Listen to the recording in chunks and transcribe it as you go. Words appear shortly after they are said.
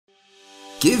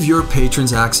Give your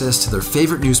patrons access to their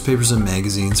favorite newspapers and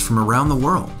magazines from around the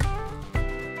world.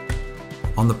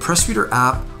 On the PressReader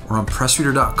app or on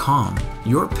PressReader.com,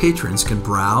 your patrons can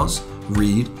browse,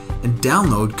 read, and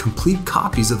download complete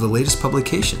copies of the latest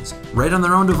publications right on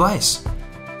their own device.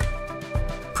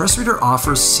 PressReader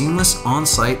offers seamless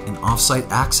on-site and off-site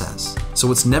access,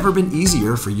 so it's never been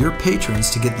easier for your patrons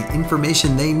to get the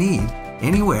information they need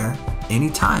anywhere,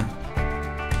 anytime.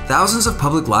 Thousands of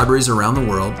public libraries around the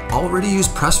world already use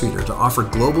PressReader to offer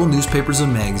global newspapers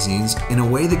and magazines in a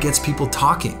way that gets people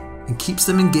talking and keeps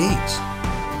them engaged.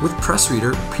 With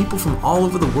PressReader, people from all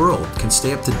over the world can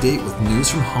stay up to date with news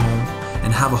from home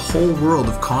and have a whole world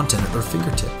of content at their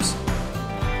fingertips.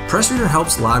 PressReader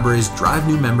helps libraries drive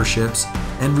new memberships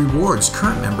and rewards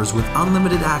current members with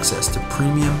unlimited access to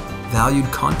premium,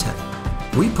 valued content.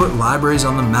 We put libraries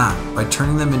on the map by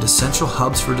turning them into central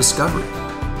hubs for discovery.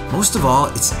 Most of all,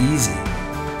 it's easy.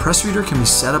 PressReader can be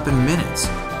set up in minutes,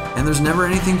 and there's never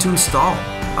anything to install,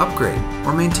 upgrade,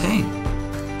 or maintain.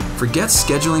 Forget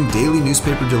scheduling daily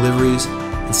newspaper deliveries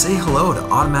and say hello to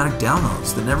automatic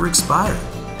downloads that never expire,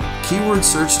 keyword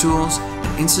search tools,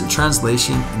 and instant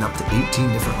translation in up to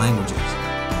 18 different languages.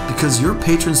 Because your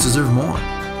patrons deserve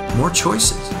more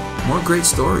choices, more great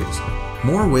stories,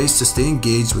 more ways to stay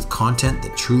engaged with content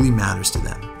that truly matters to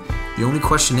them. The only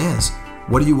question is,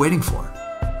 what are you waiting for?